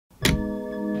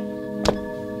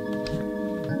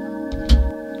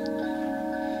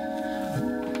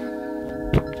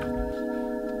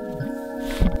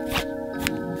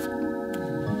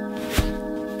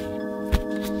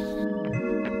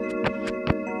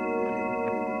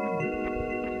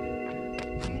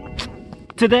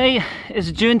Today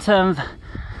is June 10th,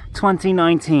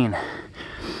 2019,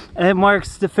 and it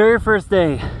marks the very first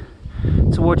day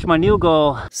towards my new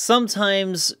goal.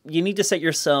 Sometimes you need to set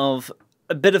yourself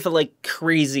a bit of a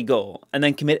crazy goal and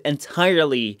then commit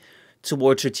entirely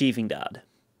towards achieving that.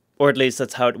 Or at least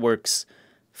that's how it works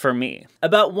for me.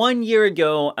 About 1 year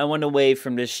ago, I went away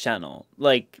from this channel.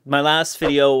 My last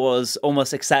video was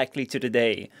almost exactly to the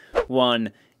day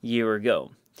 1 year ago.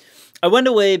 I went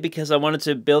away because I wanted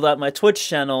to build out my Twitch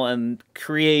channel and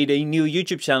create a new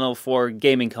YouTube channel for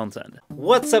gaming content.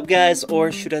 What's up, guys?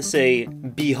 Or should I say,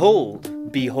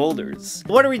 beholders.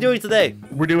 What are we doing today?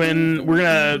 We're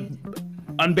gonna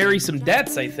unbury some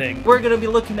debts, I think. We're gonna be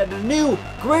looking at the new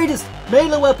greatest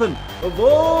melee weapon of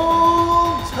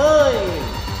all time.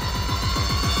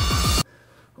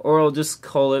 Or I'll just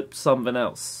call it something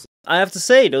else. I have to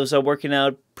say, those are working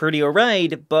out pretty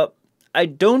alright, but I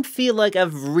don't feel like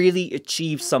I've really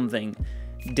achieved something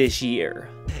this year.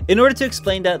 In order to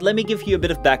explain that, let me give you a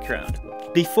bit of background.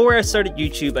 Before I started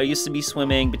YouTube, I used to be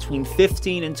swimming between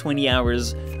 15 and 20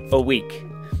 hours a week.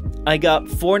 I got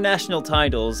 4 national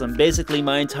titles, and basically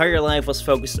my entire life was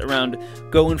focused around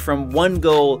going from one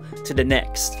goal to the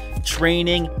next,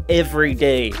 training every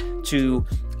day to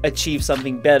achieve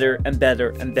something better and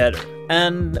better and better.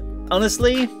 And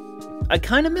honestly, I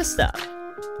kind of miss that.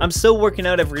 I'm still working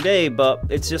out every day, but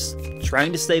it's just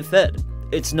trying to stay fit.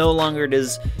 It's no longer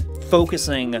this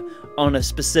focusing on a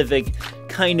specific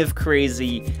kind of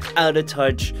crazy, out of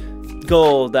touch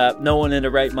goal that no one in their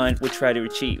right mind would try to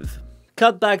achieve.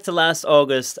 Cut back to last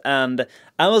August, and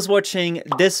I was watching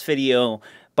this video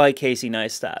by Casey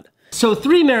Neistat. So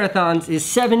 3 marathons is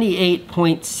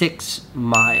 78.6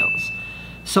 miles.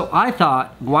 So I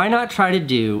thought, why not try to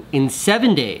do in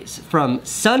 7 days, from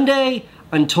Sunday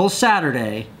until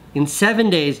Saturday, in 7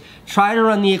 days, try to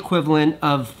run the equivalent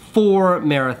of 4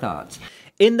 marathons.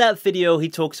 In that video, he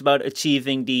talks about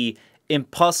achieving the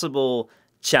impossible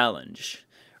challenge,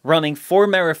 running 4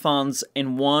 marathons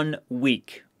in 1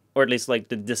 week, or at least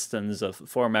the distance of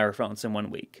 4 marathons in 1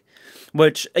 week,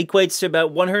 which equates to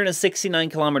about 169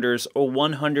 kilometers or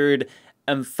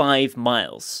 105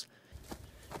 miles.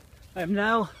 I'm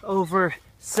now over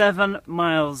 7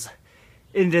 miles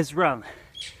in this run,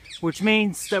 which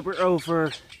means that we're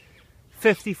over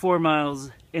 54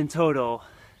 miles in total,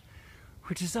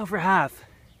 which is over half.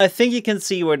 I think you can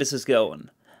see where this is going.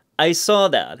 I saw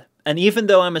that, and even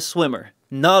though I'm a swimmer,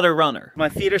 not a runner, my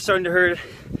feet are starting to hurt.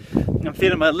 I'm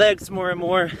feeling my legs more and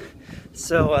more.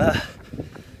 So,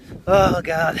 oh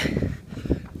God.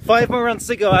 5 more runs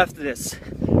to go after this.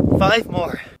 5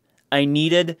 more. I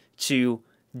needed to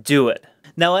do it.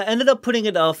 Now, I ended up putting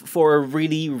it off for a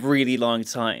really, really long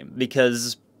time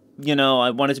because, you know,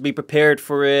 I wanted to be prepared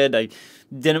for it. I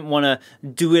didn't want to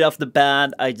do it off the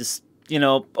bat. I just, you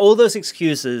know, all those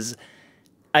excuses.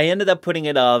 I ended up putting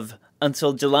it off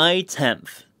until July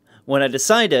 10th, when I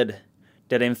decided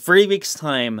that in 3 weeks'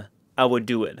 time, I would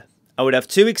do it. I would have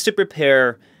 2 weeks to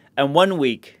prepare and 1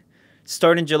 week,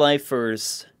 starting July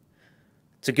 1st,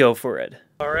 to go for it.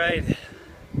 All right,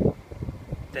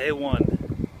 day 1.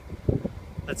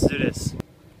 Let's do this.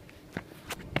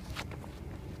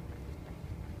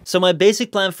 So my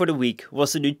basic plan for the week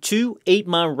was to do 2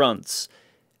 8-mile runs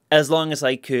as long as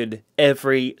I could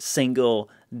every single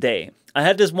day. I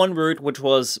had this one route which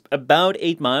was about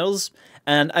 8 miles,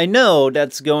 and I know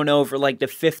that's going over the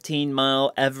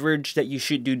 15-mile average that you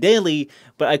should do daily,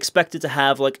 but I expected to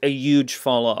have a huge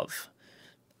fall off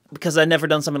because I'd never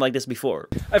done something like this before.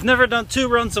 I've never done 2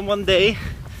 runs in 1 day,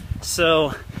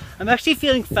 so I'm actually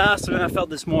feeling faster than I felt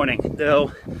this morning,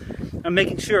 though I'm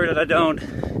making sure that I don't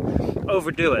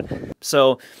overdo it.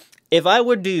 So if I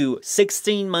would do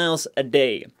 16 miles a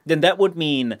day, then that would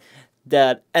mean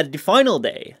that at the final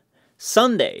day,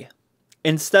 Sunday,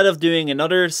 instead of doing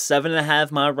another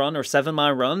 7.5-mile run or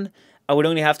 7-mile run, I would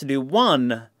only have to do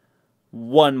one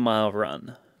 1-mile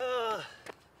run.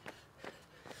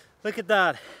 Look at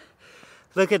that.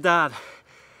 Look at that.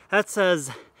 That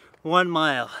says 1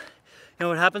 mile. You know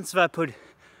what happens if I put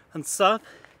on stop,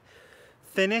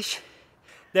 finish?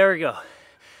 There we go.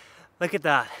 Look at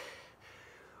that.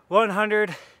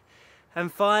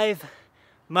 105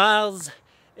 miles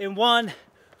in 1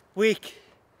 week.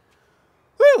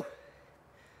 Woo!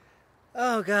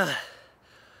 Oh God.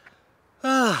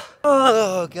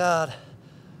 Oh God.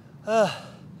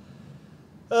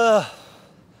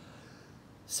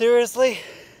 Seriously?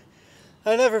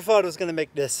 I never thought I was gonna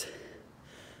make this.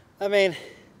 I mean,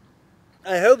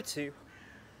 I hope to,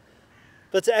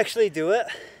 but to actually do it,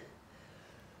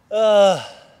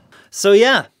 so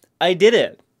yeah, I did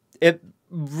it. It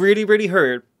really, really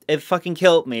hurt. it fucking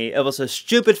killed me. It was a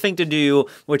stupid thing to do,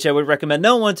 which I would recommend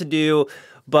no one to do,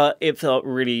 but it felt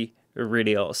really,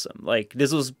 really awesome. Like,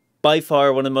 this was by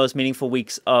far one of the most meaningful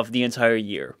weeks of the entire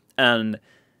year, and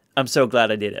I'm so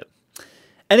glad I did it.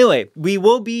 Anyway, we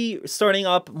will be starting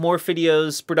up more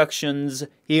videos, productions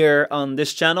here on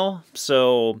this channel,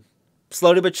 so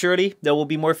slowly but surely there will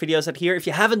be more videos out here. If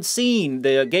you haven't seen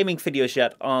the gaming videos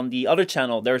yet on the other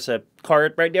channel, there's a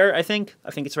card right there, I think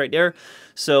it's right there.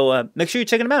 So make sure you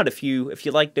check them out. If you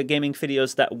like the gaming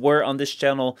videos that were on this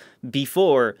channel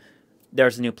before,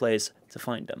 there's a new place to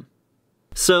find them.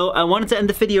 So I wanted to end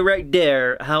the video right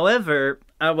there. However,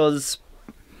 I was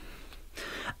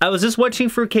just watching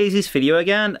through Casey's video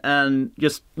again, and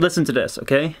just listen to this,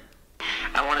 okay?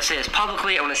 I want to say this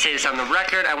publicly, I want to say this on the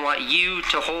record, I want you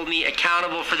to hold me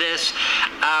accountable for this.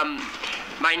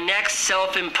 My next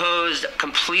self-imposed,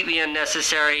 completely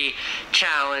unnecessary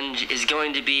challenge is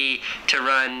going to be to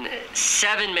run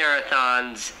 7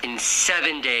 marathons in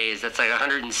 7 days. That's like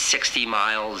 160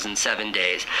 miles in 7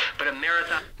 days. But a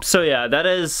marathon... So yeah, that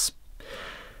is...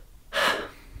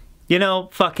 You know,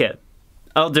 fuck it.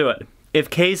 I'll do it. If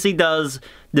Casey does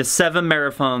the 7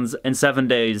 marathons in 7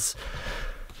 days,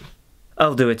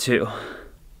 I'll do it too.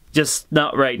 Just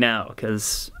not right now,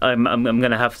 because I'm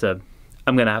gonna have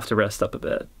to rest up a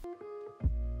bit.